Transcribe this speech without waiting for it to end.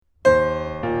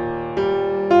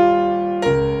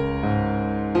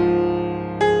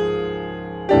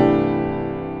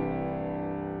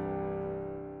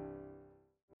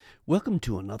Welcome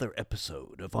to another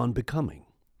episode of On Becoming.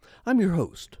 I'm your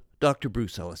host, Dr.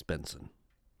 Bruce Ellis Benson.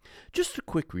 Just a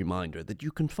quick reminder that you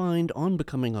can find On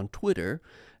Becoming on Twitter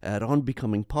at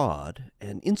OnBecomingPod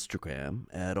and Instagram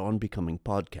at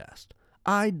OnBecomingPodcast.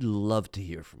 I'd love to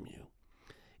hear from you.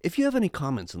 If you have any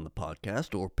comments on the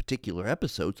podcast or particular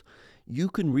episodes, you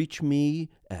can reach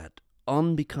me at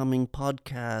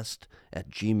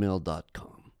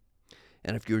onbecomingpodcast@gmail.com.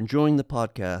 And if you're enjoying the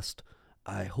podcast,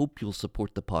 I hope you'll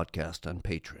support the podcast on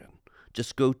Patreon.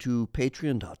 Just go to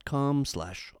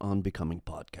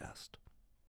patreon.com/onbecomingpodcast.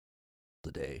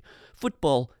 Today,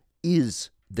 football is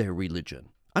their religion.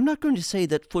 I'm not going to say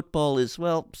that football is,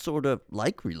 sort of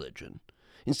like religion.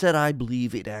 Instead, I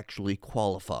believe it actually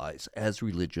qualifies as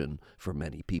religion for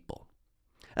many people.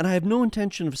 And I have no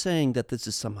intention of saying that this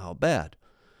is somehow bad,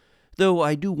 though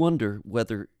I do wonder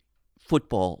whether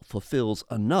football fulfills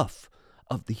enough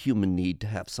of the human need to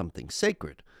have something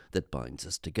sacred that binds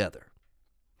us together.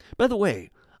 By the way,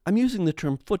 I'm using the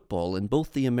term football in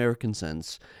both the American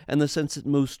sense and the sense that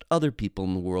most other people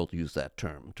in the world use that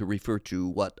term, to refer to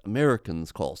what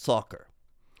Americans call soccer.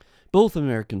 Both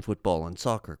American football and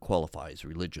soccer qualify as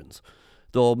religions,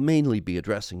 though I'll mainly be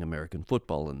addressing American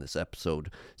football in this episode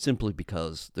simply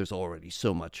because there's already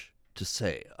so much to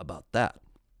say about that.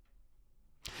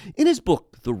 In his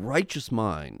book, The Righteous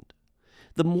Mind,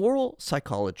 the moral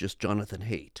psychologist Jonathan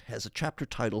Haidt has a chapter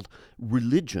titled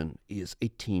Religion is a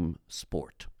Team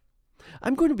Sport.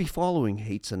 I'm going to be following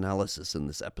Haidt's analysis in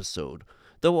this episode,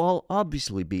 though I'll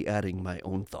obviously be adding my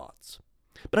own thoughts.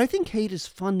 But I think Haidt is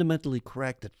fundamentally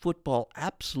correct that football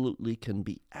absolutely can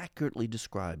be accurately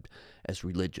described as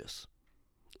religious.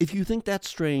 If you think that's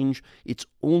strange, it's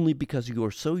only because you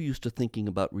are so used to thinking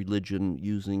about religion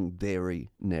using very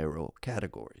narrow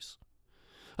categories.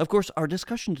 Of course, our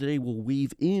discussion today will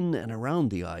weave in and around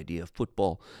the idea of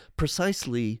football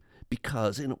precisely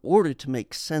because in order to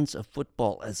make sense of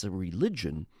football as a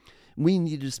religion, we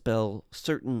need to dispel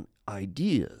certain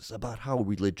ideas about how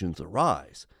religions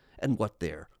arise and what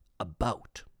they're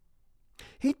about.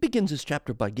 Haidt begins his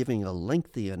chapter by giving a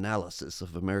lengthy analysis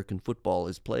of American football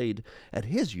as played at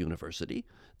his university,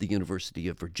 the University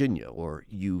of Virginia, or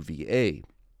UVA.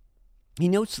 He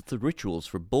notes that the rituals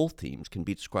for both teams can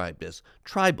be described as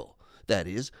tribal. That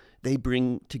is, they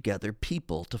bring together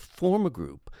people to form a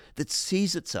group that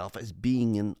sees itself as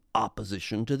being in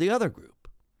opposition to the other group.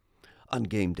 On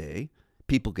game day,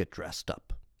 people get dressed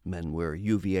up. Men wear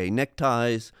UVA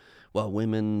neckties, while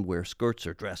women wear skirts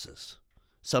or dresses.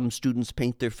 Some students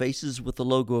paint their faces with the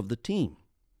logo of the team.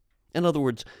 In other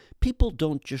words, people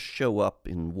don't just show up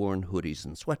in worn hoodies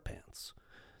and sweatpants.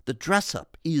 The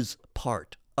dress-up is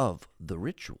part of the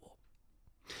ritual.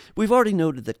 We've already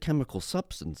noted that chemical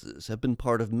substances have been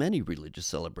part of many religious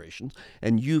celebrations,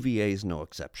 and UVA is no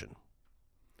exception.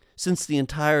 Since the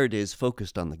entire day is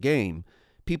focused on the game,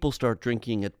 people start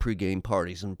drinking at pregame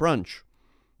parties and brunch,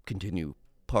 continue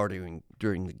partying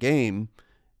during the game,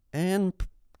 and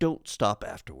don't stop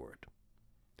afterward.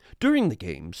 During the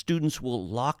game, students will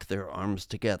lock their arms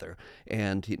together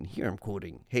and, here I'm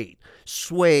quoting Haidt,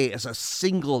 sway as a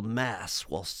single mass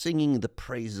while singing the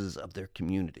praises of their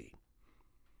community.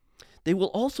 They will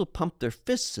also pump their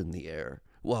fists in the air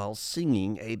while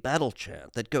singing a battle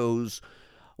chant that goes,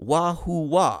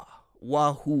 Wahoo-wah,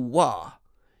 Wahoo-wah,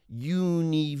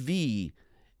 Uni-V,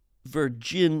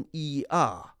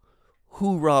 Virgin-E-Ah,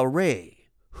 Hoorah-ray,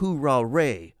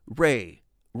 Hoorah-ray, Ray,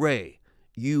 Ray,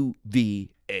 UVA.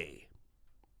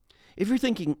 If you're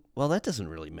thinking, that doesn't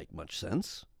really make much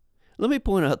sense, let me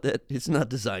point out that it's not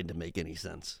designed to make any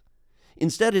sense.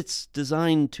 Instead, it's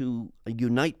designed to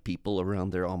unite people around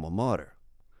their alma mater.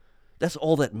 That's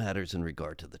all that matters in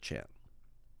regard to the chant.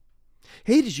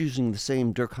 Haidt is using the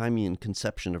same Durkheimian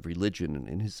conception of religion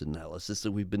in his analysis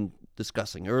that we've been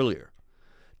discussing earlier.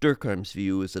 Durkheim's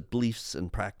view is that beliefs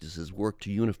and practices work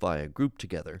to unify a group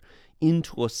together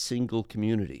into a single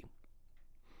community.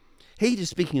 Haidt is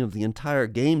speaking of the entire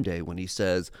game day when he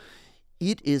says,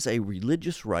 it is a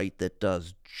religious rite that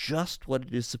does just what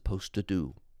it is supposed to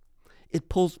do. It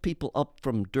pulls people up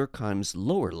from Durkheim's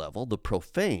lower level, the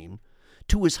profane,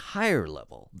 to his higher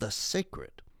level, the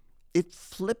sacred. It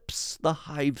flips the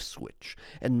hive switch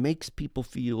and makes people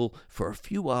feel for a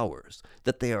few hours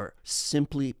that they are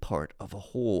simply part of a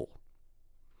whole.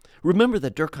 Remember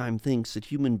that Durkheim thinks that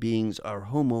human beings are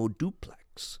homo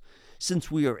duplex,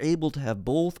 since we are able to have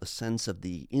both a sense of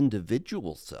the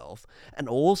individual self and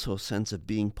also a sense of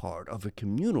being part of a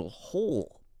communal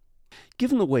whole.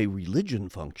 Given the way religion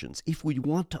functions, if we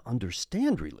want to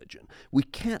understand religion, we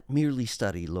can't merely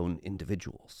study lone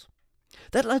individuals.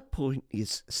 That last point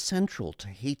is central to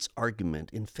Haidt's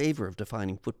argument in favor of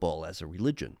defining football as a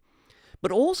religion.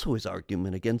 but also his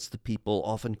argument against the people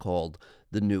often called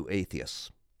the New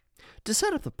Atheists. To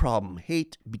set up the problem,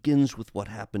 Haidt begins with what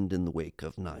happened in the wake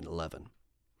of 9/11.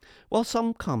 While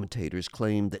some commentators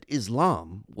claim that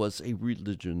Islam was a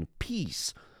religion of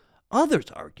peace,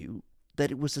 others argue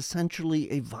that it was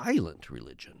essentially a violent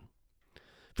religion.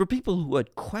 For people who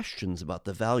had questions about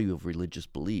the value of religious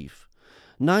belief,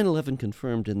 9/11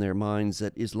 confirmed in their minds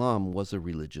that Islam was a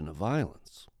religion of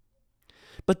violence.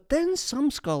 But then some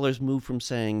scholars move from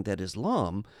saying that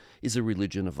Islam is a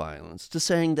religion of violence to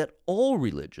saying that all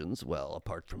religions, well,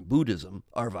 apart from Buddhism,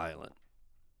 are violent.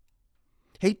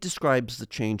 Haidt describes the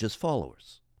change as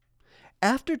follows.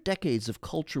 After decades of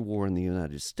culture war in the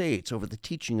United States over the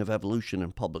teaching of evolution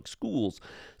in public schools,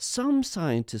 some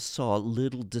scientists saw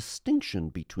little distinction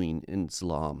between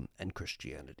Islam and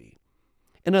Christianity.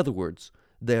 In other words,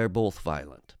 they're both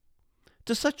violent.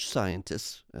 To such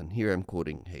scientists, and here I'm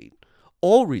quoting Haidt,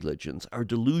 all religions are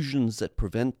delusions that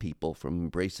prevent people from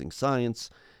embracing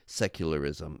science,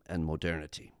 secularism, and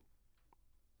modernity.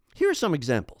 Here are some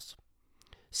examples.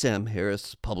 Sam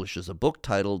Harris publishes a book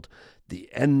titled The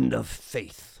End of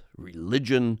Faith,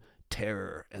 Religion,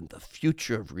 Terror, and the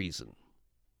Future of Reason.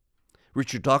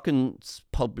 Richard Dawkins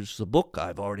publishes a book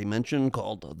I've already mentioned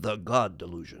called The God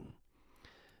Delusion.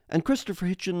 And Christopher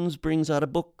Hitchens brings out a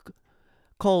book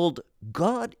called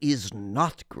God is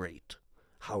Not Great,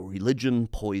 How Religion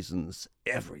Poisons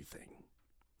Everything.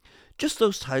 Just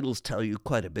those titles tell you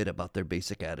quite a bit about their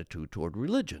basic attitude toward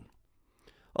religion.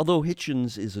 Although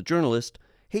Hitchens is a journalist,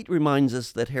 Haidt reminds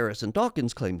us that Harris and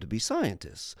Dawkins claim to be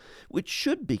scientists, which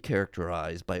should be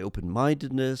characterized by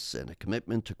open-mindedness and a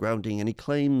commitment to grounding any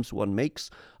claims one makes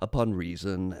upon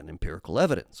reason and empirical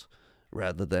evidence,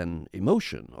 rather than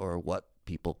emotion or what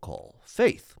people call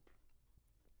faith.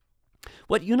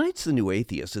 What unites the New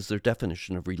Atheists is their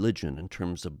definition of religion in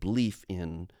terms of belief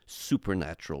in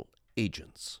supernatural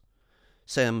agents.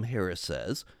 Sam Harris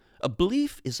says, a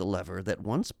belief is a lever that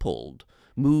once pulled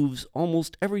moves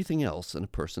almost everything else in a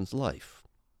person's life.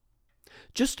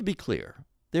 Just to be clear,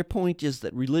 their point is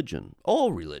that religion,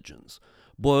 all religions,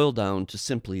 boil down to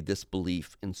simply this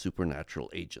belief in supernatural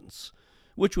agents,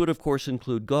 which would of course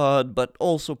include God, but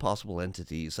also possible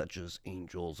entities such as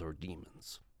angels or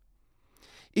demons.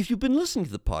 If you've been listening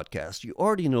to the podcast, you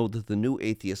already know that the New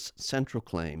Atheist's central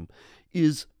claim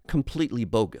is completely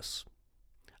bogus.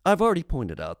 I've already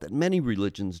pointed out that many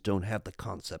religions don't have the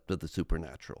concept of the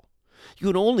supernatural. You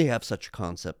can only have such a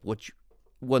concept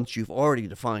once you've already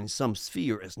defined some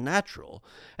sphere as natural,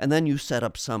 and then you set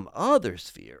up some other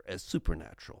sphere as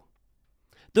supernatural.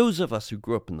 Those of us who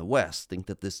grew up in the West think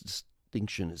that this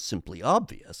distinction is simply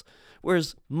obvious,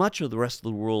 whereas much of the rest of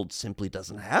the world simply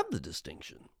doesn't have the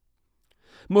distinction.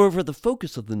 Moreover, the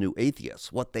focus of the New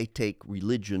Atheists, what they take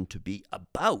religion to be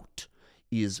about,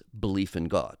 is belief in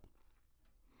God.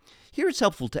 Here it's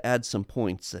helpful to add some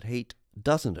points that Haidt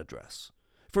doesn't address.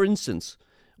 For instance,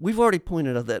 we've already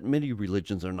pointed out that many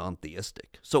religions are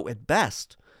non-theistic, so at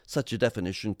best, such a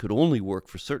definition could only work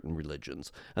for certain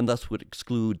religions, and thus would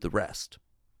exclude the rest.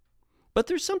 But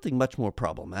there's something much more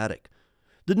problematic.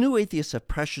 The New Atheists have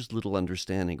precious little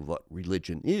understanding of what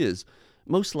religion is,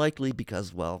 most likely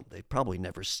because, well, they probably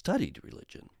never studied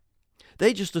religion.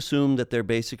 They just assume that their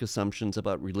basic assumptions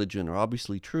about religion are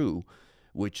obviously true,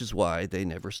 which is why they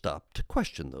never stop to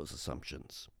question those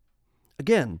assumptions.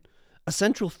 Again, a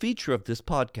central feature of this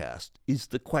podcast is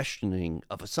the questioning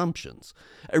of assumptions,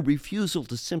 a refusal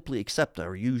to simply accept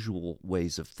our usual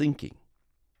ways of thinking.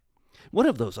 One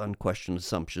of those unquestioned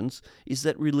assumptions is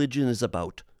that religion is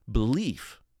about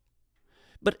belief.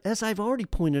 But as I've already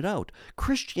pointed out,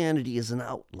 Christianity is an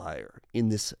outlier in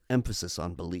this emphasis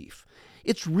on belief.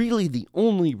 It's really the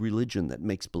only religion that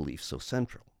makes belief so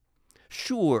central.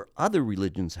 Sure, other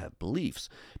religions have beliefs,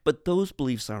 but those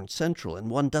beliefs aren't central, and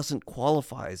one doesn't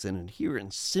qualify as an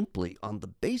adherent simply on the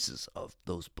basis of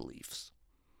those beliefs.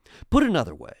 Put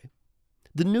another way,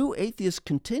 the New Atheists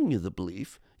continue the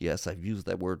belief, yes, I've used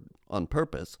that word on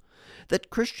purpose, that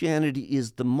Christianity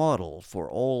is the model for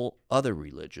all other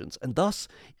religions, and thus,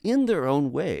 in their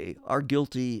own way, are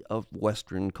guilty of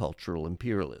Western cultural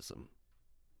imperialism.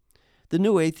 The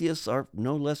New Atheists are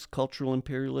no less cultural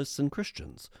imperialists than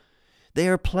Christians. They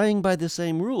are playing by the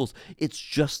same rules. It's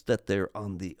just that they're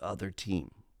on the other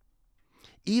team.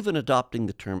 Even adopting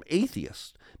the term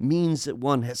atheist means that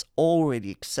one has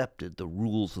already accepted the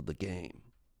rules of the game.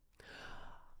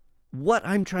 What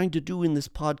I'm trying to do in this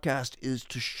podcast is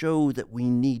to show that we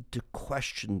need to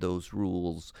question those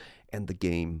rules and the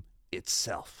game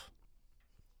itself.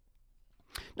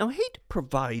 Now, Haidt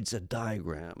provides a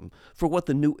diagram for what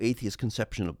the New Atheist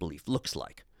conception of belief looks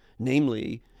like,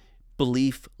 namely,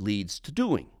 belief leads to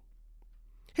doing.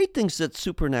 Haidt thinks that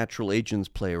supernatural agents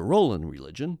play a role in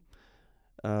religion.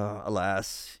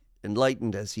 Alas,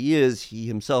 enlightened as he is, he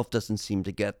himself doesn't seem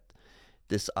to get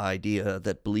this idea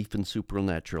that belief in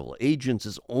supernatural agents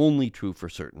is only true for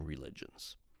certain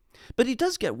religions. But he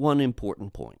does get one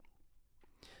important point.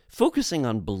 Focusing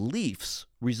on beliefs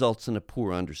results in a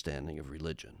poor understanding of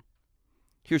religion.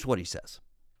 Here's what he says.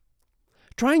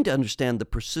 Trying to understand the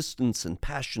persistence and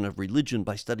passion of religion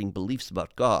by studying beliefs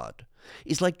about God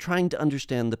is like trying to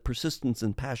understand the persistence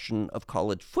and passion of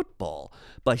college football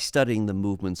by studying the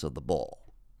movements of the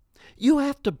ball. You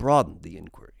have to broaden the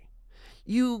inquiry.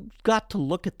 You've got to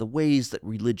look at the ways that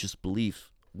religious beliefs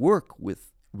work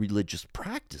with religious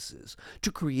practices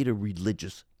to create a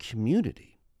religious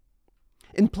community.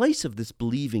 In place of this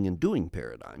believing and doing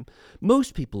paradigm,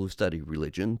 most people who study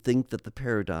religion think that the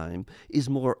paradigm is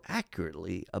more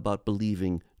accurately about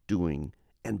believing, doing,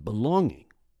 and belonging.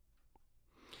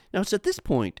 Now, it's at this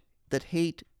point that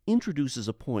Haidt introduces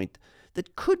a point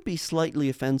that could be slightly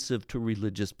offensive to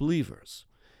religious believers,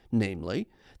 namely,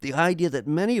 the idea that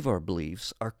many of our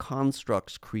beliefs are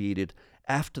constructs created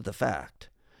after the fact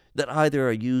that either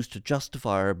are used to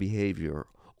justify our behavior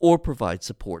or provide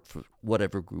support for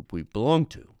whatever group we belong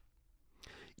to.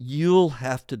 You'll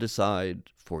have to decide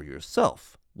for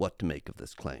yourself what to make of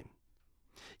this claim.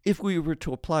 If we were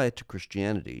to apply it to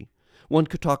Christianity, one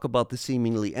could talk about the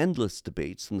seemingly endless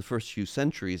debates in the first few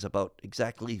centuries about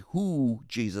exactly who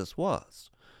Jesus was.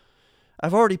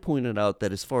 I've already pointed out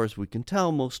that as far as we can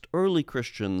tell, most early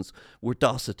Christians were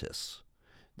Docetists.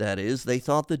 That is, they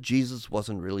thought that Jesus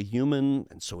wasn't really human,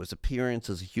 and so his appearance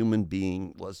as a human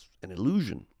being was an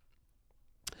illusion.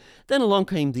 Then along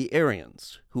came the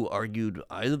Arians, who argued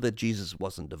either that Jesus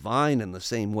wasn't divine in the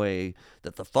same way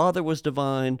that the Father was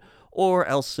divine, or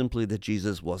else simply that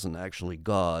Jesus wasn't actually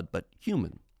God, but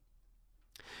human.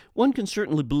 One can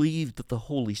certainly believe that the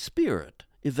Holy Spirit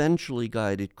eventually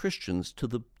guided Christians to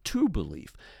the true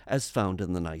belief as found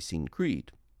in the Nicene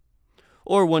Creed.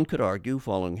 Or one could argue,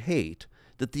 following Haidt,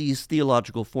 that these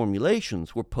theological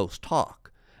formulations were post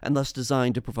hoc, and thus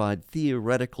designed to provide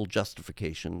theoretical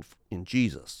justification in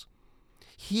Jesus.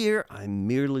 Here I'm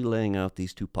merely laying out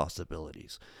these two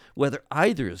possibilities. Whether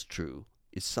either is true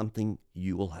is something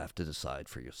you will have to decide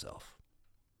for yourself.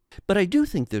 But I do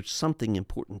think there's something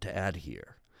important to add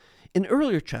here. In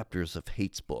earlier chapters of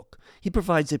Haidt's book, he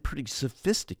provides a pretty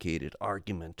sophisticated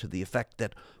argument to the effect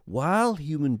that while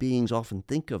human beings often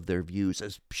think of their views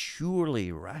as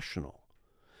purely rational,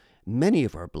 many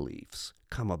of our beliefs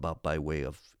come about by way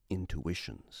of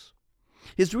intuitions.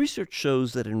 His research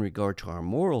shows that in regard to our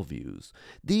moral views,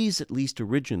 these at least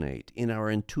originate in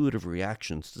our intuitive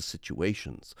reactions to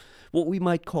situations, what we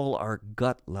might call our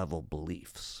gut-level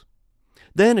beliefs.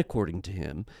 Then, according to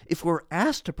him, if we're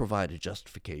asked to provide a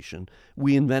justification,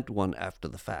 we invent one after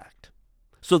the fact.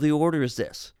 So the order is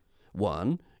this.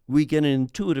 1, we get an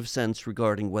intuitive sense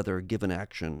regarding whether a given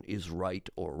action is right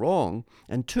or wrong,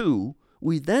 and 2,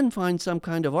 we then find some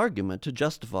kind of argument to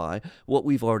justify what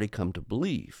we've already come to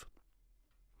believe.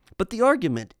 But the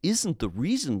argument isn't the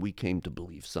reason we came to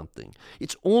believe something.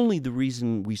 It's only the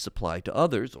reason we supply to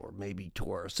others, or maybe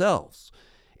to ourselves.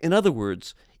 In other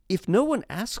words, if no one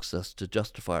asks us to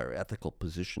justify our ethical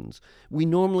positions, we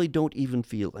normally don't even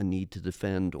feel a need to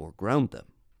defend or ground them.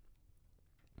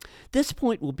 This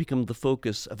point will become the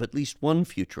focus of at least one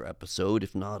future episode,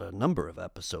 if not a number of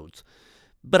episodes.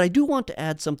 But I do want to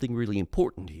add something really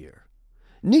important here.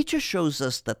 Nietzsche shows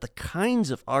us that the kinds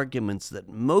of arguments that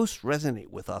most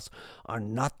resonate with us are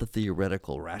not the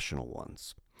theoretical, rational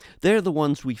ones. They're the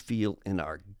ones we feel in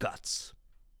our guts.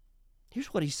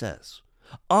 Here's what he says.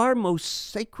 Our most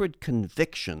sacred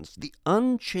convictions, the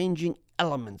unchanging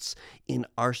elements in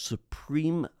our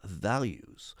supreme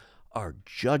values, are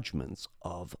judgments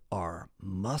of our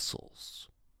muscles.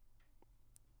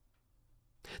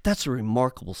 That's a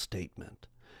remarkable statement.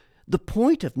 The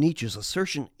point of Nietzsche's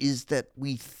assertion is that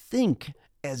we think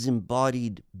as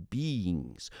embodied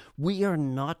beings. We are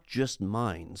not just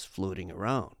minds floating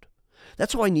around.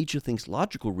 That's why Nietzsche thinks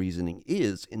logical reasoning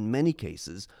is, in many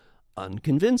cases,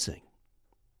 unconvincing.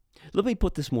 Let me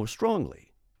put this more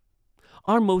strongly.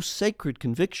 Our most sacred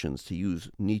convictions, to use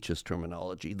Nietzsche's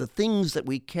terminology, the things that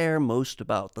we care most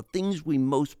about, the things we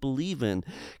most believe in,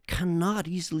 cannot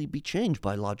easily be changed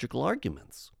by logical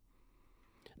arguments.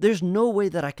 There's no way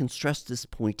that I can stress this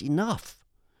point enough.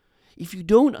 If you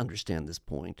don't understand this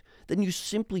point, then you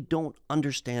simply don't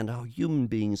understand how human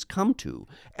beings come to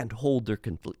and hold their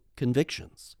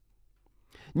convictions.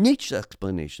 Nietzsche's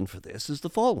explanation for this is the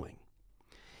following.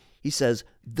 He says,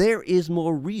 there is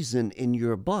more reason in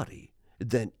your body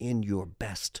than in your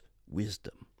best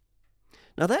wisdom.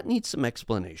 Now that needs some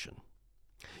explanation.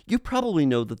 You probably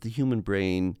know that the human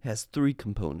brain has three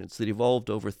components that evolved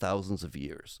over thousands of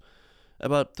years.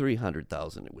 About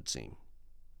 300,000, it would seem.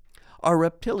 Our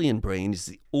reptilian brain is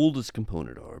the oldest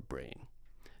component of our brain.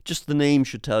 Just the name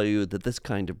should tell you that this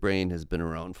kind of brain has been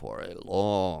around for a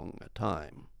long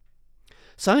time.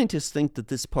 Scientists think that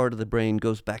this part of the brain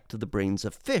goes back to the brains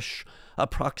of fish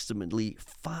approximately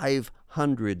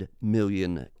 500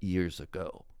 million years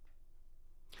ago.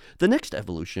 The next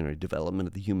evolutionary development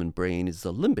of the human brain is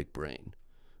the limbic brain,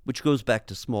 which goes back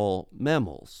to small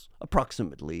mammals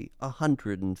approximately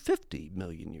 150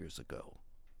 million years ago.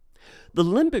 The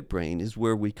limbic brain is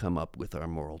where we come up with our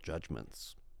moral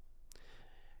judgments.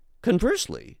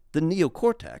 Conversely, the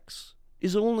neocortex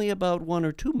is only about 1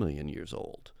 or 2 million years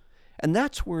old, and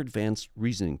that's where advanced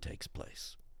reasoning takes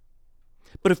place.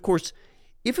 But of course,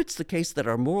 if it's the case that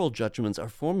our moral judgments are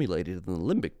formulated in the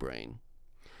limbic brain,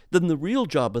 then the real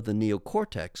job of the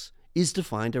neocortex is to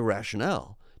find a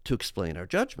rationale to explain our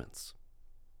judgments.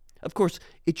 Of course,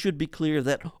 it should be clear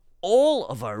that all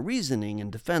of our reasoning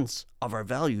in defense of our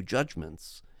value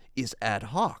judgments is ad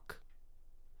hoc.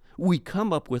 We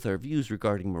come up with our views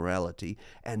regarding morality,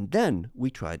 and then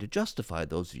we try to justify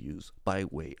those views by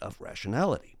way of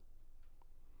rationality.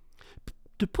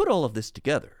 To put all of this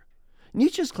together,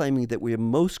 Nietzsche is claiming that we are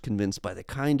most convinced by the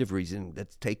kind of reasoning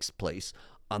that takes place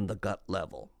on the gut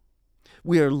level.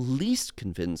 We are least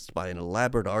convinced by an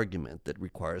elaborate argument that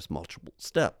requires multiple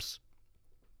steps.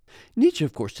 Nietzsche,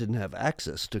 of course, didn't have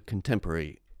access to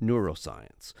contemporary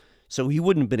neuroscience, so he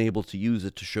wouldn't have been able to use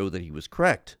it to show that he was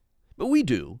correct. But we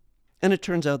do, and it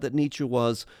turns out that Nietzsche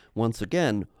was, once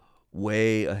again,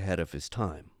 way ahead of his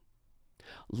time.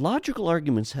 Logical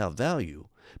arguments have value,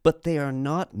 but they are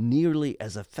not nearly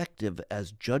as effective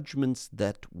as judgments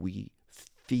that we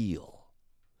feel.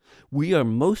 We are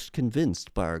most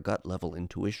convinced by our gut-level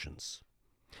intuitions.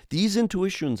 These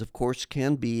intuitions, of course,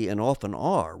 can be, and often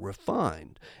are,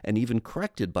 refined and even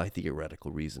corrected by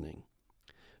theoretical reasoning.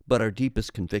 But our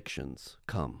deepest convictions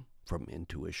come from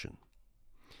intuition.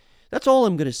 That's all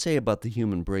I'm going to say about the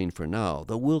human brain for now,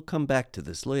 though we'll come back to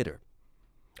this later.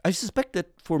 I suspect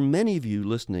that for many of you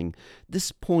listening,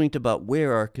 this point about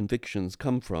where our convictions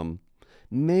come from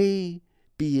may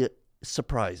be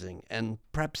surprising and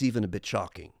perhaps even a bit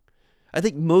shocking. I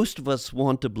think most of us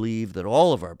want to believe that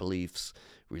all of our beliefs,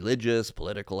 religious,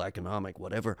 political, economic,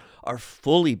 whatever, are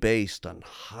fully based on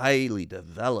highly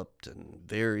developed and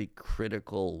very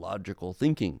critical, logical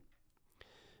thinking.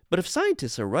 But if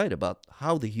scientists are right about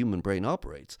how the human brain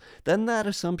operates, then that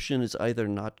assumption is either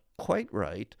not quite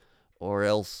right or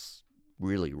else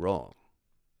really wrong.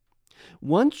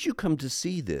 Once you come to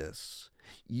see this,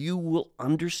 you will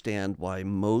understand why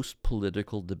most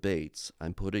political debates,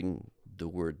 I'm putting the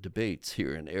word debates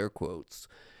here in air quotes,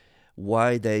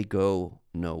 why they go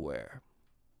nowhere.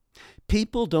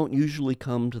 People don't usually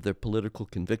come to their political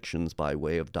convictions by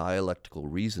way of dialectical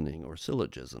reasoning or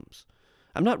syllogisms.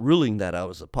 I'm not ruling that out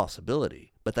as a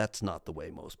possibility, but that's not the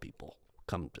way most people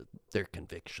come to their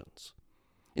convictions.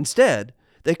 Instead,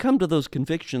 they come to those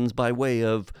convictions by way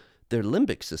of their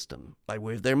limbic system, by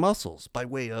way of their muscles, by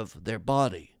way of their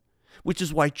body, which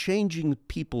is why changing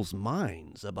people's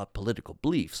minds about political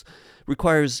beliefs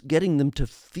requires getting them to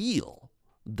feel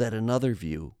that another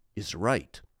view is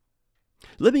right.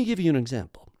 Let me give you an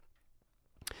example.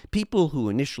 People who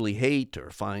initially hate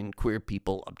or find queer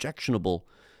people objectionable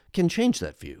can change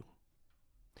that view.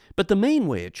 But the main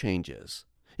way it changes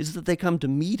is that they come to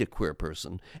meet a queer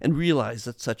person and realize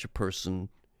that such a person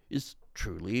is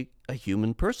truly a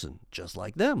human person, just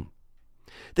like them.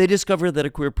 They discover that a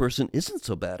queer person isn't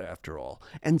so bad after all,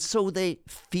 and so they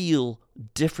feel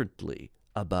differently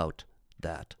about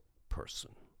that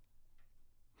person.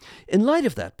 In light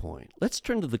of that point, let's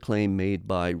turn to the claim made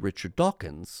by Richard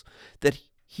Dawkins that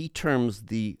he terms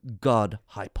the God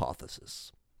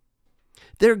hypothesis.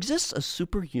 There exists a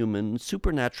superhuman,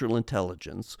 supernatural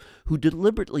intelligence who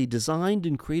deliberately designed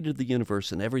and created the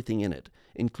universe and everything in it,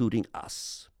 including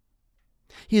us.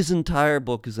 His entire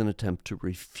book is an attempt to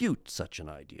refute such an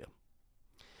idea.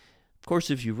 Of course,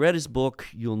 if you've read his book,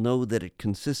 you'll know that it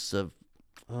consists of,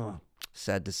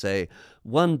 sad to say,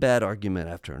 one bad argument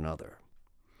after another.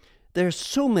 There are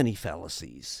so many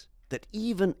fallacies that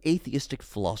even atheistic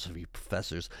philosophy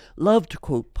professors love to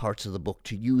quote parts of the book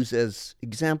to use as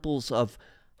examples of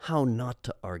how not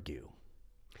to argue.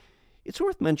 It's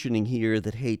worth mentioning here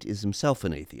that Haidt is himself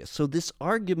an atheist, so this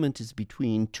argument is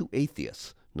between two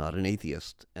atheists, not an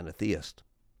atheist and a theist.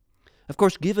 Of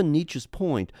course, given Nietzsche's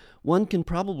point, one can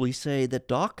probably say that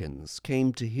Dawkins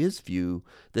came to his view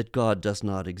that God does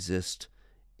not exist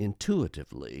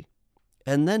intuitively,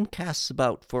 and then casts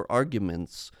about for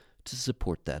arguments to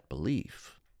support that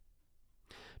belief.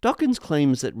 Dawkins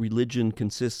claims that religion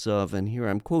consists of, and here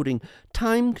I'm quoting,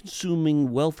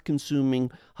 time-consuming,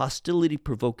 wealth-consuming,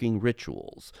 hostility-provoking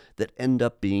rituals that end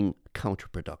up being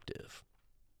counterproductive.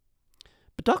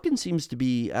 But Dawkins seems to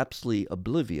be absolutely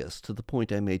oblivious to the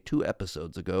point I made 2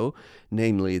 episodes ago,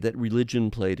 namely that religion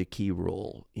played a key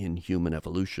role in human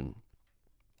evolution.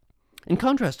 In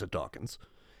contrast to Dawkins,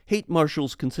 Haight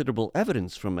marshals considerable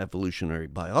evidence from evolutionary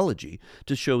biology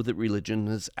to show that religion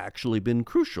has actually been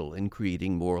crucial in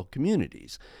creating moral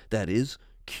communities, that is,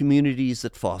 communities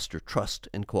that foster trust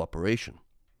and cooperation.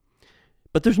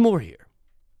 But there's more here.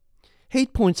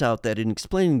 Haight points out that in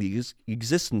explaining the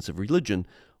existence of religion,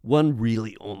 one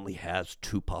really only has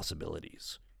 2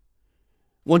 possibilities.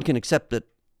 One can accept that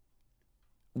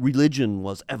religion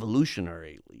was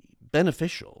evolutionarily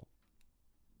beneficial,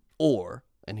 or,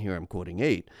 and here I'm quoting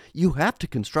Haight, you have to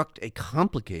construct a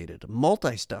complicated,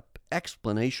 multi-step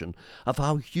explanation of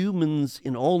how humans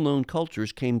in all known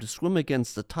cultures came to swim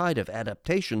against the tide of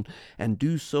adaptation and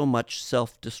do so much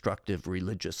self-destructive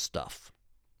religious stuff.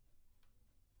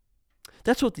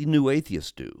 That's what the new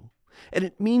atheists do, and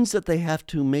it means that they have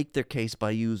to make their case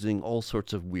by using all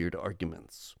sorts of weird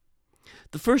arguments.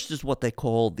 The first is what they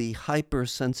call the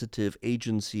hypersensitive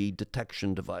agency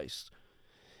detection device.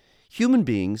 Human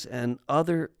beings and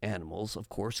other animals, of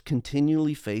course,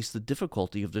 continually face the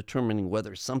difficulty of determining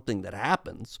whether something that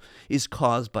happens is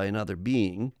caused by another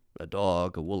being, a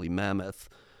dog, a woolly mammoth,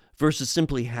 versus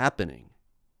simply happening.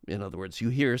 In other words, you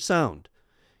hear a sound.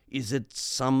 Is it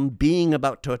some being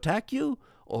about to attack you,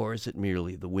 or is it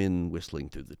merely the wind whistling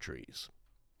through the trees?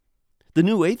 The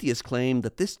new atheists claim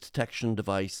that this detection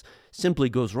device simply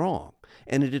goes wrong,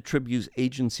 and it attributes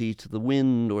agency to the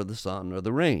wind or the sun or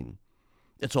the rain.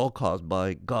 It's all caused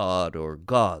by God or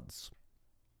gods.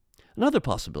 Another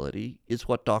possibility is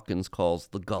what Dawkins calls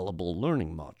the gullible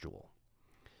learning module.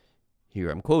 Here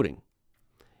I'm quoting,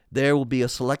 "There will be a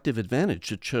selective advantage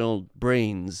to child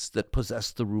brains that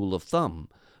possess the rule of thumb.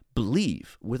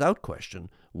 Believe, without question,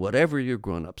 whatever your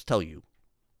grown-ups tell you."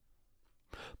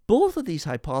 Both of these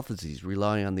hypotheses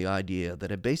rely on the idea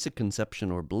that a basic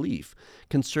conception or belief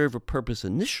can serve a purpose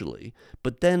initially,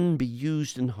 but then be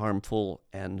used in harmful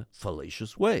and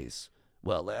fallacious ways.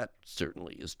 Well, that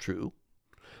certainly is true.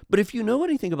 But if you know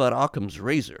anything about Occam's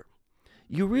razor,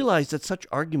 you realize that such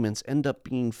arguments end up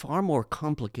being far more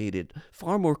complicated,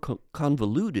 far more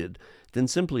convoluted than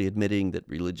simply admitting that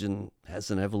religion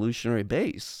has an evolutionary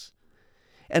base.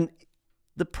 And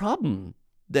the problem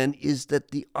then is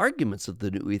that the arguments of the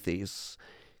new atheists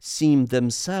seem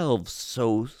themselves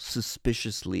so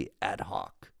suspiciously ad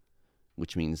hoc,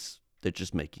 which means they're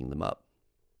just making them up.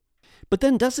 But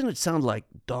then doesn't it sound like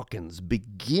Dawkins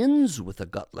begins with a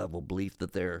gut-level belief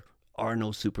that there are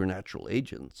no supernatural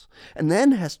agents, and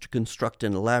then has to construct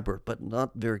an elaborate but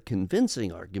not very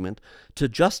convincing argument to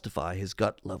justify his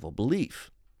gut-level belief?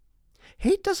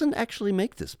 Haight doesn't actually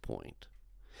make this point.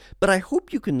 But I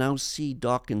hope you can now see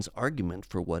Dawkins' argument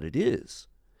for what it is.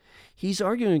 He's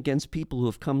arguing against people who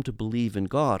have come to believe in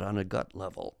God on a gut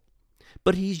level.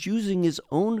 But he's using his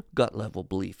own gut level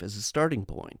belief as a starting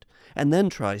point, and then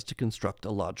tries to construct a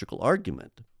logical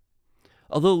argument.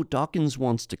 Although Dawkins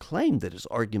wants to claim that his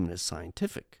argument is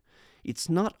scientific, it's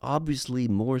not obviously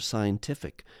more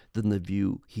scientific than the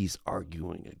view he's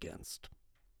arguing against.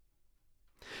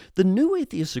 The new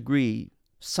atheists agree,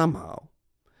 somehow,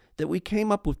 that we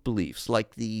came up with beliefs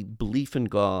like the belief in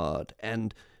God,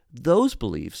 and those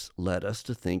beliefs led us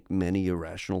to think many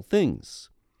irrational things.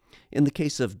 In the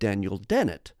case of Daniel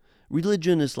Dennett,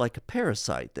 religion is like a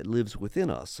parasite that lives within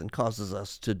us and causes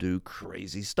us to do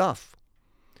crazy stuff.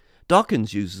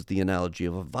 Dawkins uses the analogy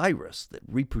of a virus that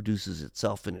reproduces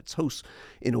itself in its host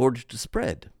in order to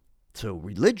spread. So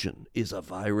religion is a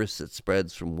virus that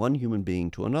spreads from one human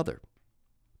being to another.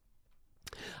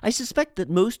 I suspect that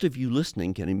most of you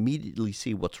listening can immediately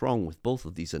see what's wrong with both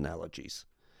of these analogies.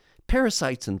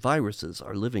 Parasites and viruses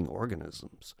are living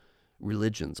organisms.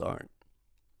 Religions aren't.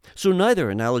 So neither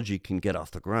analogy can get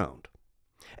off the ground.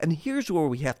 And here's where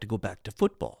we have to go back to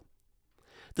football.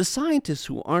 The scientists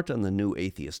who aren't on the new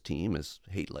atheist team, as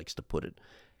Haight likes to put it,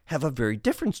 have a very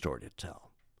different story to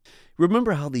tell.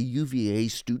 Remember how the UVA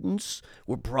students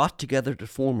were brought together to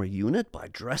form a unit by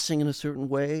dressing in a certain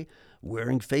way,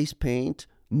 wearing face paint,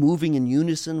 moving in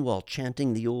unison while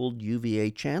chanting the old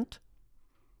UVA chant?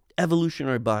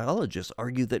 Evolutionary biologists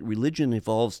argue that religion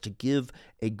evolves to give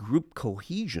a group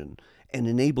cohesion and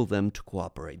enable them to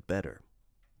cooperate better.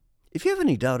 If you have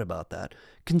any doubt about that,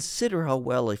 consider how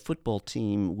well a football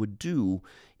team would do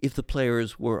if the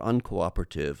players were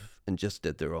uncooperative and just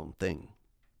did their own thing.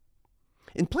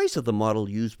 In place of the model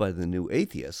used by the new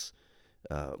atheists,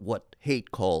 what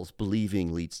Haidt calls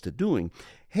believing leads to doing,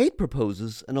 Haidt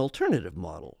proposes an alternative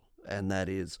model, and that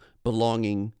is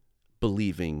belonging,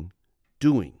 believing,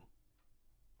 doing.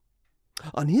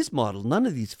 On his model, none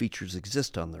of these features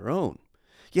exist on their own.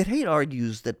 Yet Haidt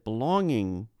argues that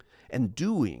belonging and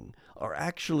doing are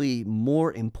actually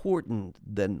more important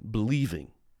than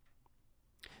believing.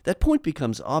 That point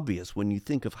becomes obvious when you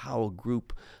think of how a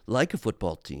group like a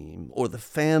football team or the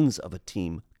fans of a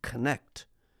team connect.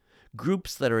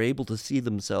 Groups that are able to see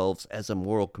themselves as a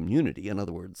moral community, in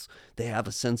other words, they have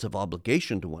a sense of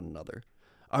obligation to one another,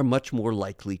 are much more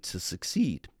likely to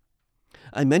succeed.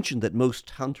 I mentioned that most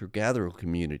hunter-gatherer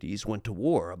communities went to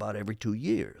war about every 2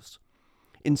 years.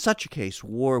 In such a case,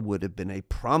 war would have been a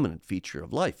prominent feature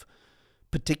of life,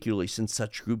 particularly since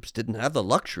such groups didn't have the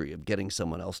luxury of getting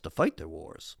someone else to fight their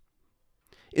wars.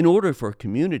 In order for a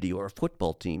community or a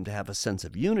football team to have a sense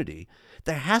of unity,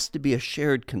 there has to be a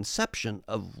shared conception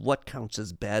of what counts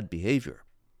as bad behavior.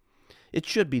 It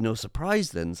should be no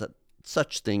surprise, then, that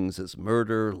such things as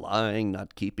murder, lying,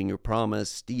 not keeping your promise,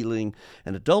 stealing,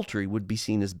 and adultery would be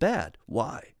seen as bad.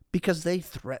 Why? Because they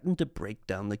threaten to break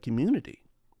down the community.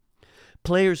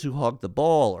 Players who hog the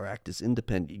ball or act as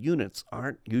independent units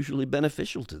aren't usually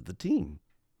beneficial to the team.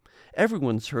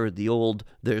 Everyone's heard the old,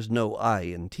 "there's no I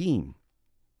in team."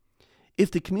 If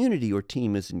the community or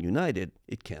team isn't united,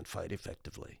 it can't fight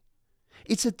effectively.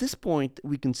 It's at this point that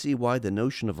we can see why the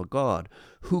notion of a God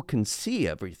who can see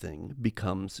everything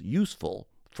becomes useful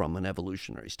from an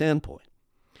evolutionary standpoint.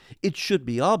 It should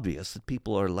be obvious that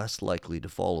people are less likely to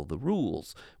follow the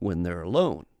rules when they're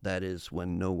alone, that is,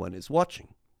 when no one is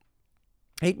watching.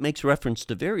 Haidt makes reference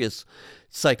to various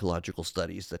psychological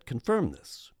studies that confirm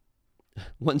this.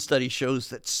 One study shows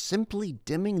that simply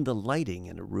dimming the lighting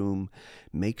in a room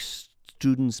makes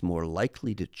students more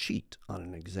likely to cheat on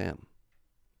an exam.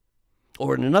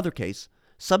 Or in another case,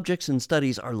 subjects in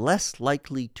studies are less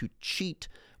likely to cheat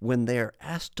when they are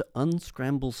asked to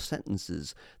unscramble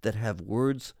sentences that have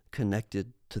words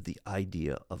connected to the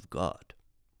idea of God.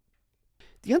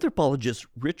 The anthropologist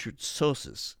Richard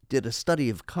Sosis did a study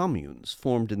of communes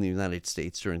formed in the United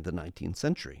States during the 19th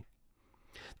century.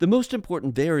 The most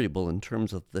important variable in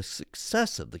terms of the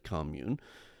success of the commune,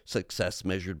 success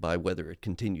measured by whether it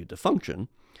continued to function,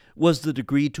 was the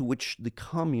degree to which the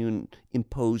commune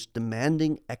imposed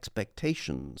demanding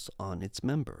expectations on its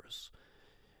members.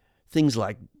 Things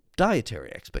like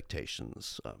dietary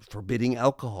expectations, forbidding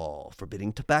alcohol,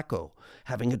 forbidding tobacco,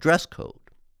 having a dress code.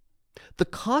 The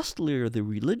costlier the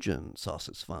religion,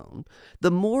 Sosis found,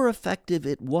 the more effective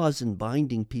it was in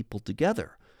binding people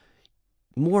together,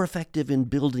 more effective in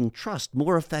building trust,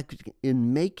 more effective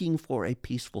in making for a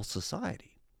peaceful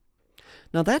society.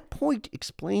 Now that point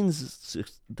explains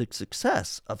the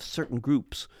success of certain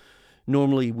groups.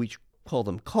 Normally we call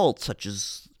them cults, such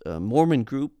as Mormon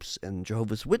groups and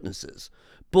Jehovah's Witnesses,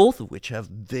 both of which have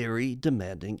very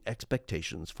demanding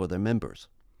expectations for their members.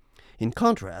 In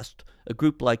contrast, a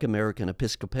group like American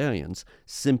Episcopalians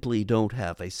simply don't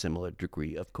have a similar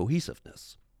degree of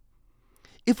cohesiveness.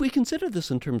 If we consider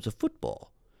this in terms of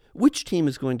football, which team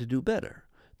is going to do better?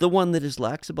 The one that is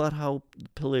lax about how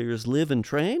players live and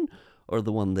train, or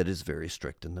the one that is very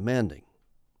strict and demanding?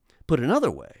 Put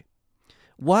another way,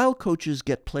 while coaches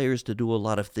get players to do a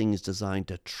lot of things designed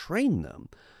to train them,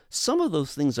 some of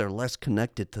those things are less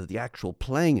connected to the actual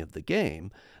playing of the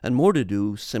game and more to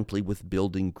do simply with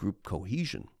building group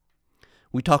cohesion.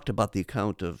 We talked about the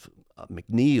account of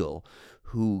McNeil,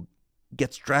 who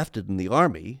gets drafted in the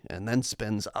Army and then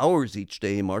spends hours each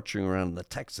day marching around in the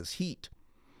Texas heat.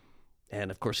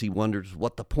 And of course he wonders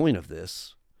what the point of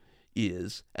this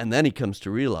is, and then he comes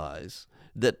to realize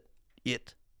that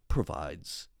it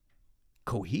provides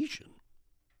cohesion.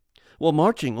 Well,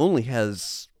 marching only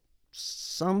has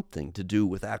something to do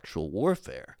with actual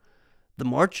warfare. The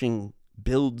marching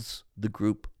builds the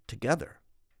group together.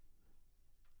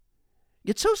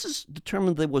 Yet Sosis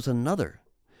determined there was another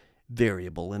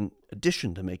variable in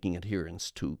addition to making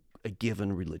adherence to a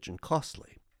given religion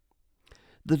costly: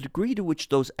 the degree to which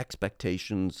those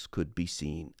expectations could be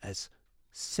seen as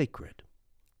sacred.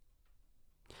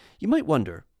 You might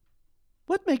wonder,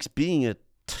 what makes being a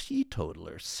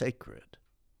teetotaler sacred?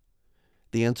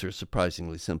 The answer is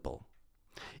surprisingly simple.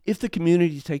 If the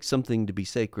community takes something to be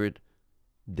sacred,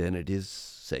 then it is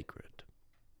sacred.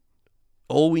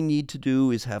 All we need to do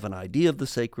is have an idea of the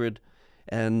sacred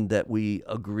and that we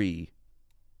agree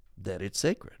that it's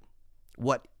sacred.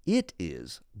 What it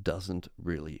is doesn't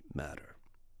really matter.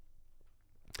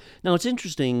 Now, it's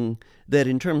interesting that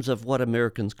in terms of what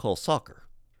Americans call soccer,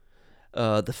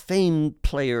 the famed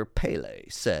player Pele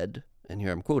said, and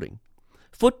here I'm quoting,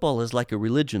 "Football is like a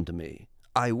religion to me.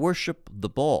 I worship the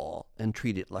ball and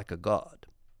treat it like a god.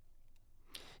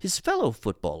 His fellow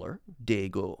footballer,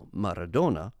 Diego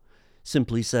Maradona,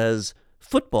 simply says,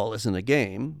 football isn't a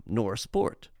game nor a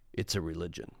sport, it's a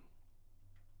religion.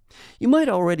 You might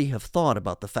already have thought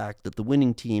about the fact that the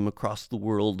winning team across the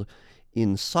world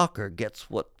in soccer gets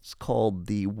what's called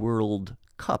the World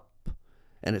Cup,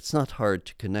 and it's not hard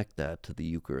to connect that to the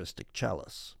Eucharistic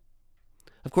chalice.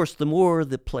 Of course, the more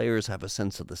the players have a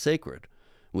sense of the sacred,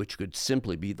 which could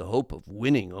simply be the hope of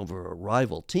winning over a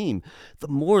rival team, the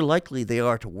more likely they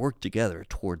are to work together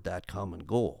toward that common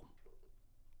goal.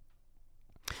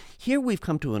 Here we've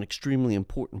come to an extremely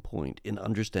important point in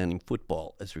understanding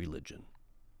football as religion.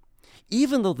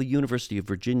 Even though the University of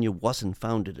Virginia wasn't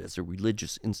founded as a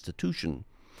religious institution,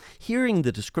 hearing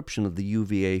the description of the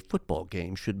UVA football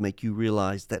game should make you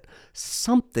realize that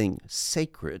something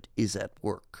sacred is at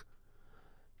work.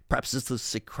 Perhaps it's the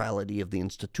sacrality of the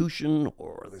institution,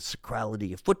 or the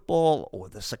sacrality of football, or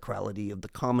the sacrality of the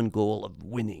common goal of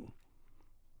winning.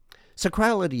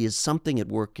 Sacrality is something at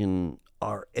work in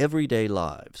our everyday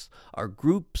lives. Our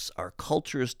groups, our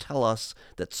cultures tell us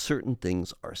that certain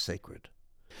things are sacred.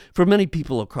 For many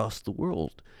people across the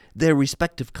world, their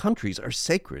respective countries are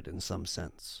sacred in some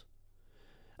sense.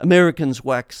 Americans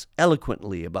wax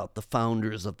eloquently about the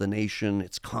founders of the nation,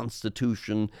 its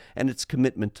constitution, and its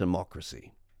commitment to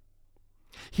democracy.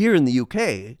 Here in the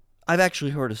UK, I've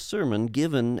actually heard a sermon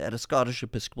given at a Scottish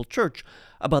Episcopal church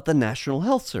about the National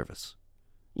Health Service.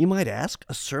 You might ask,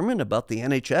 a sermon about the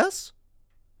NHS?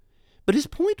 But his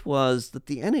point was that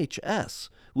the NHS,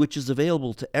 which is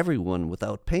available to everyone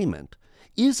without payment,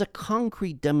 is a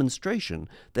concrete demonstration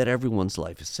that everyone's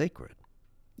life is sacred.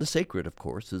 The sacred, of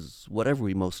course, is whatever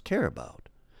we most care about.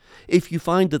 If you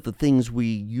find that the things we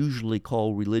usually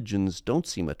call religions don't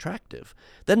seem attractive,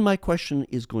 then my question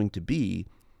is going to be,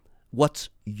 what's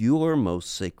your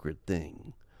most sacred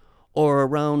thing? Or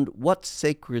around what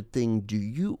sacred thing do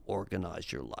you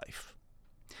organize your life?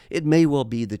 It may well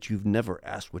be that you've never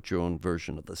asked what your own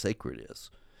version of the sacred is,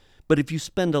 but if you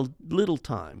spend a little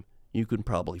time, you can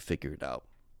probably figure it out.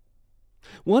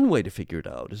 One way to figure it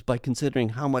out is by considering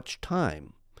how much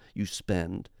time you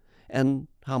spend and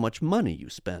how much money you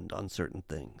spend on certain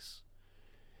things.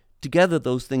 Together,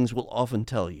 those things will often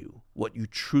tell you what you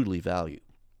truly value.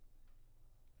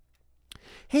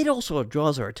 Hate also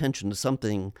draws our attention to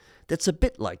something that's a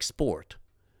bit like sport,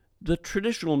 the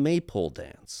traditional maypole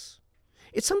dance.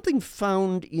 It's something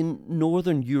found in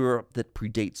Northern Europe that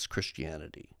predates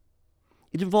Christianity.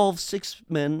 It involves 6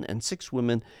 men and 6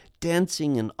 women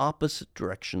dancing in opposite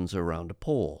directions around a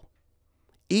pole.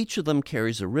 Each of them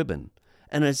carries a ribbon,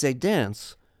 and as they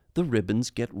dance, the ribbons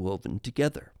get woven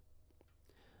together.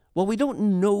 While we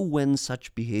don't know when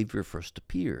such behavior first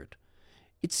appeared,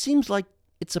 it seems like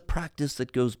it's a practice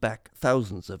that goes back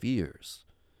thousands of years.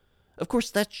 Of course,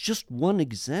 that's just one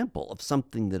example of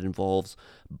something that involves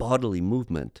bodily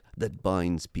movement that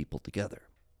binds people together.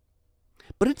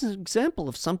 But it's an example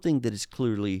of something that is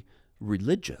clearly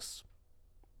religious.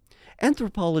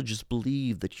 Anthropologists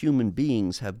believe that human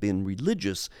beings have been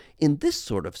religious in this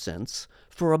sort of sense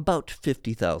for about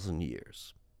 50,000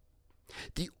 years.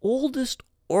 The oldest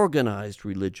organized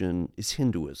religion is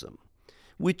Hinduism,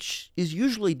 which is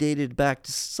usually dated back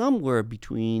to somewhere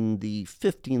between the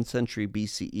 15th century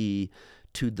BCE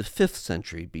to the 5th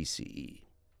century BCE.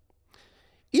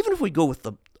 Even if we go with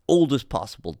the oldest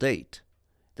possible date,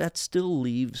 that still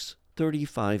leaves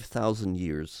 35,000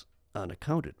 years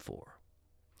unaccounted for.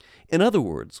 In other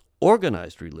words,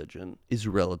 organized religion is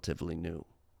relatively new.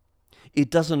 It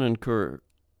doesn't occur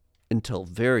until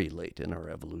very late in our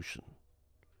evolution.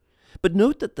 But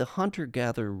note that the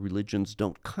hunter-gatherer religions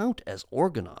don't count as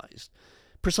organized,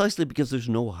 precisely because there's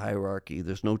no hierarchy,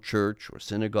 there's no church or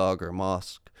synagogue or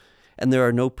mosque, and there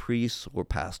are no priests or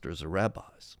pastors or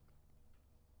rabbis.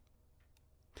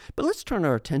 But let's turn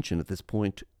our attention at this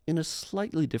point in a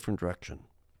slightly different direction.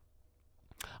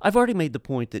 I've already made the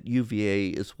point that UVA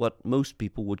is what most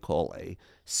people would call a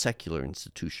secular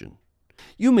institution.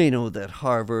 You may know that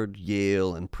Harvard,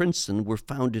 Yale, and Princeton were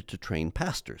founded to train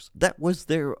pastors. That was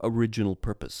their original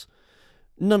purpose.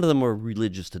 None of them are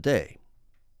religious today.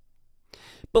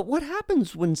 But what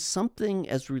happens when something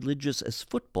as religious as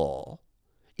football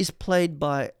is played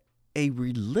by a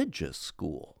religious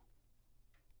school?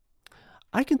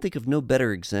 I can think of no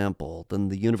better example than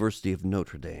the University of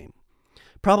Notre Dame,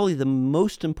 probably the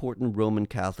most important Roman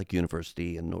Catholic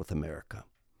university in North America.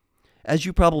 As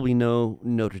you probably know,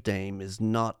 Notre Dame is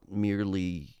not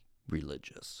merely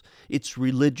religious. Its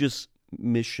religious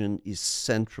mission is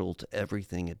central to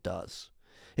everything it does.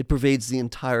 It pervades the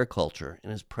entire culture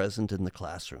and is present in the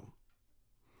classroom.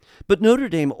 But Notre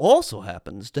Dame also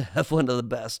happens to have one of the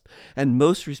best and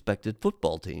most respected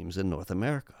football teams in North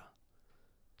America.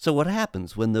 So what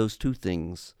happens when those two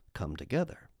things come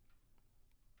together?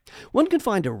 One can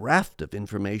find a raft of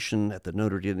information at the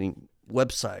Notre Dame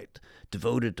website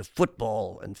devoted to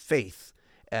football and faith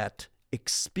at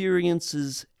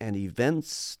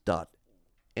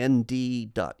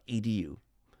experiencesandevents.nd.edu.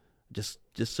 Just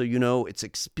so you know, it's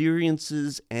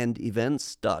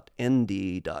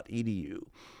experiencesandevents.nd.edu.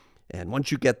 And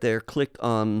once you get there, click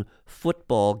on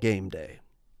Football Game Day.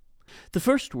 The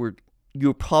first word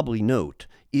you'll probably note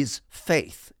is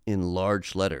faith in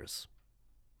large letters.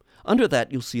 Under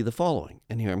that, you'll see the following,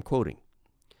 and here I'm quoting.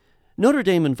 Notre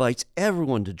Dame invites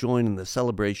everyone to join in the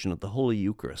celebration of the Holy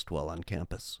Eucharist while on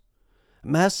campus.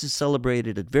 Mass is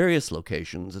celebrated at various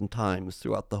locations and times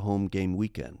throughout the home game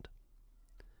weekend.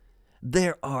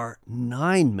 There are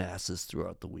 9 masses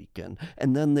throughout the weekend,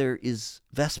 and then there is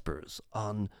Vespers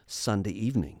on Sunday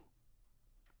evening.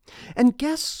 And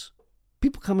guests,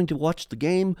 people coming to watch the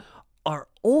game, are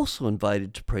also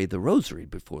invited to pray the rosary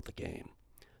before the game.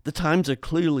 The times are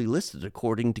clearly listed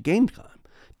according to game time.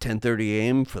 10:30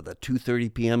 a.m. for the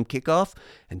 2:30 p.m. kickoff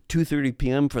and 2:30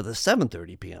 p.m. for the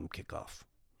 7:30 p.m. kickoff.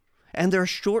 And there are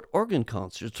short organ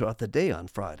concerts throughout the day on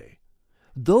Friday.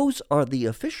 Those are the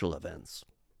official events.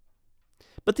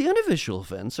 But the unofficial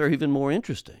events are even more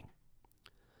interesting.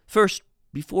 First,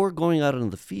 before going out on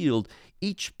the field,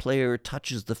 each player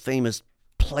touches the famous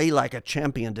 "Play Like a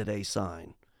Champion Today"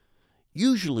 sign.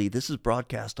 Usually, this is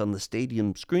broadcast on the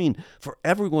stadium screen for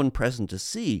everyone present to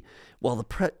see while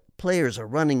the players are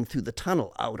running through the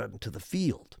tunnel out onto the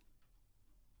field.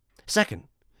 Second,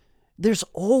 there's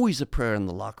always a prayer in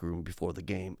the locker room before the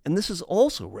game, and this is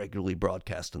also regularly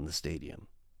broadcast in the stadium.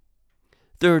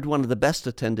 Third, one of the best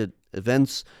attended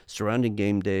events surrounding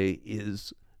game day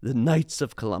is the Knights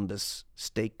of Columbus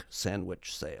steak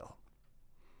sandwich sale.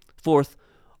 Fourth,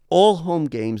 all home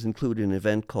games include an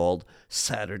event called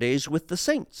Saturdays with the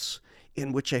Saints,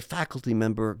 in which a faculty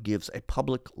member gives a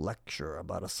public lecture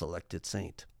about a selected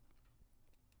saint.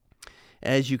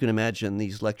 As you can imagine,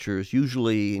 these lectures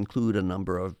usually include a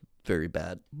number of very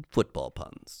bad football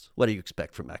puns. What do you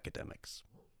expect from academics?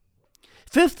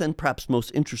 Fifth, and perhaps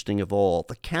most interesting of all,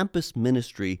 the campus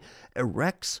ministry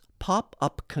erects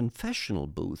pop-up confessional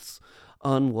booths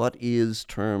on what is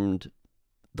termed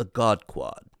the God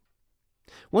Quad.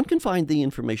 One can find the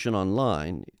information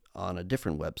online on a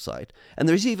different website, and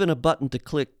there's even a button to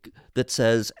click that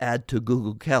says Add to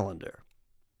Google Calendar.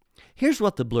 Here's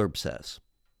what the blurb says.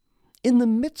 In the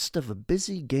midst of a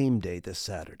busy game day this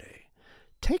Saturday,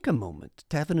 take a moment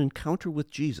to have an encounter with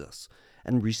Jesus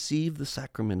and receive the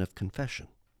sacrament of confession.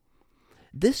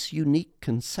 This unique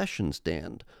concession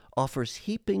stand offers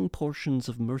heaping portions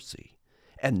of mercy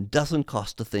and doesn't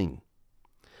cost a thing.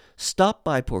 Stop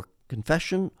by for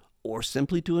confession or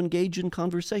simply to engage in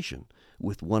conversation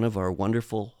with one of our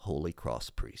wonderful Holy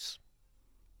Cross priests.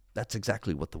 That's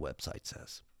exactly what the website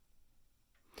says.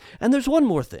 And there's one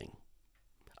more thing.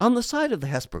 On the side of the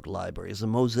Hesburgh Library is a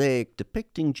mosaic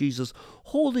depicting Jesus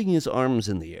holding his arms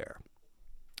in the air.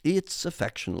 It's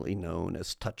affectionately known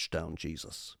as Touchdown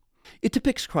Jesus. It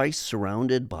depicts Christ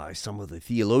surrounded by some of the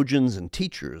theologians and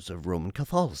teachers of Roman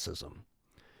Catholicism.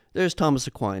 There's Thomas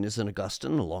Aquinas and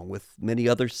Augustine, along with many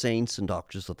other saints and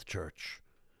doctors of the Church.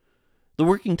 The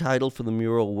working title for the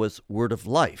mural was Word of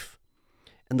Life,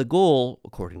 and the goal,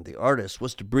 according to the artist,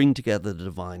 was to bring together the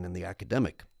divine and the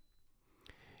academic.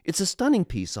 It's a stunning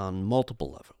piece on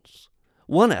multiple levels.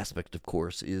 One aspect, of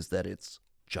course, is that it's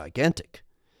gigantic.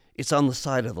 It's on the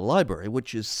side of the library,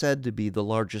 which is said to be the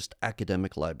largest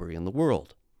academic library in the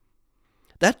world.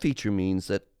 That feature means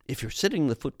that if you're sitting in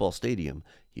the football stadium,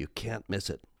 you can't miss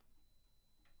it.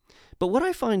 But what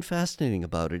I find fascinating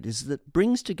about it is that it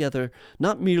brings together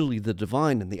not merely the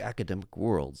divine and the academic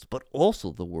worlds, but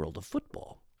also the world of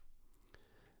football.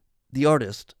 The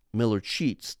artist, Millard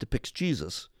Sheets, depicts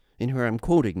Jesus, in whom I'm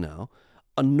quoting now,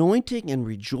 anointing and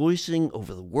rejoicing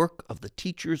over the work of the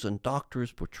teachers and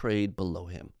doctors portrayed below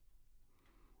him.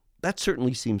 That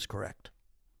certainly seems correct.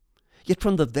 Yet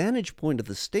from the vantage point of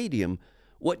the stadium,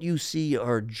 what you see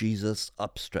are Jesus'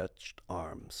 upstretched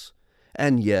arms.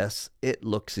 And yes, it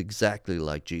looks exactly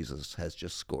like Jesus has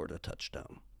just scored a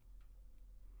touchdown.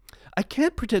 I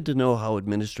can't pretend to know how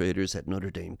administrators at Notre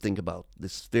Dame think about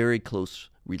this very close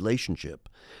relationship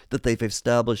that they've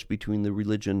established between the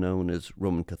religion known as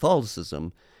Roman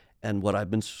Catholicism and what I've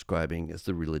been describing as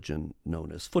the religion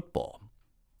known as football.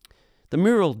 The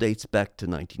mural dates back to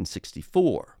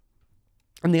 1964,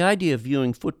 and the idea of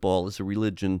viewing football as a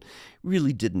religion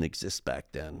really didn't exist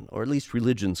back then, or at least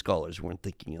religion scholars weren't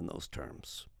thinking in those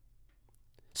terms.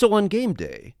 So on game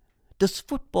day, Does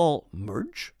football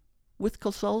merge with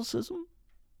Catholicism?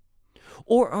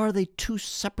 Or are they two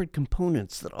separate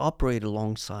components that operate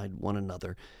alongside one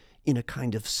another in a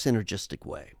kind of synergistic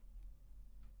way?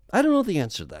 I don't know the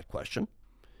answer to that question,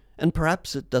 and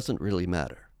perhaps it doesn't really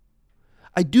matter.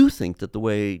 I do think that the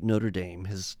way Notre Dame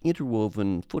has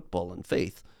interwoven football and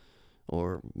faith,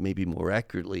 or maybe more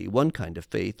accurately, one kind of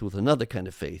faith with another kind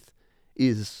of faith,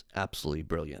 is absolutely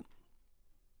brilliant.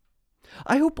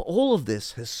 I hope all of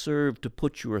this has served to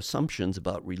put your assumptions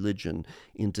about religion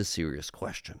into serious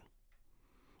question.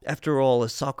 After all,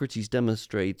 as Socrates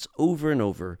demonstrates over and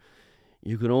over,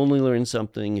 you can only learn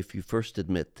something if you first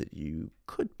admit that you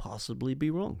could possibly be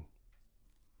wrong.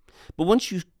 But once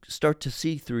you start to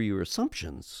see through your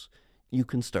assumptions, you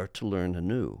can start to learn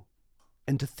anew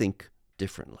and to think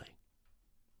differently.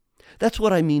 That's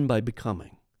what I mean by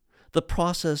becoming. The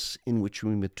process in which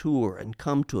we mature and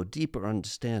come to a deeper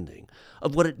understanding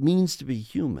of what it means to be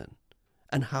human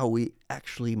and how we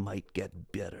actually might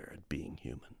get better at being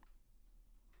human.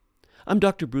 I'm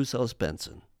Dr. Bruce Ellis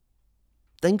Benson.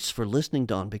 Thanks for listening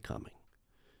to On Becoming.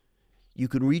 You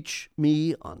can reach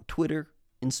me on Twitter,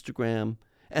 Instagram,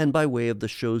 and by way of the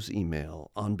show's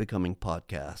email,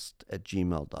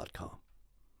 onbecomingpodcast@gmail.com.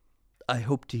 I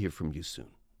hope to hear from you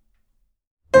soon.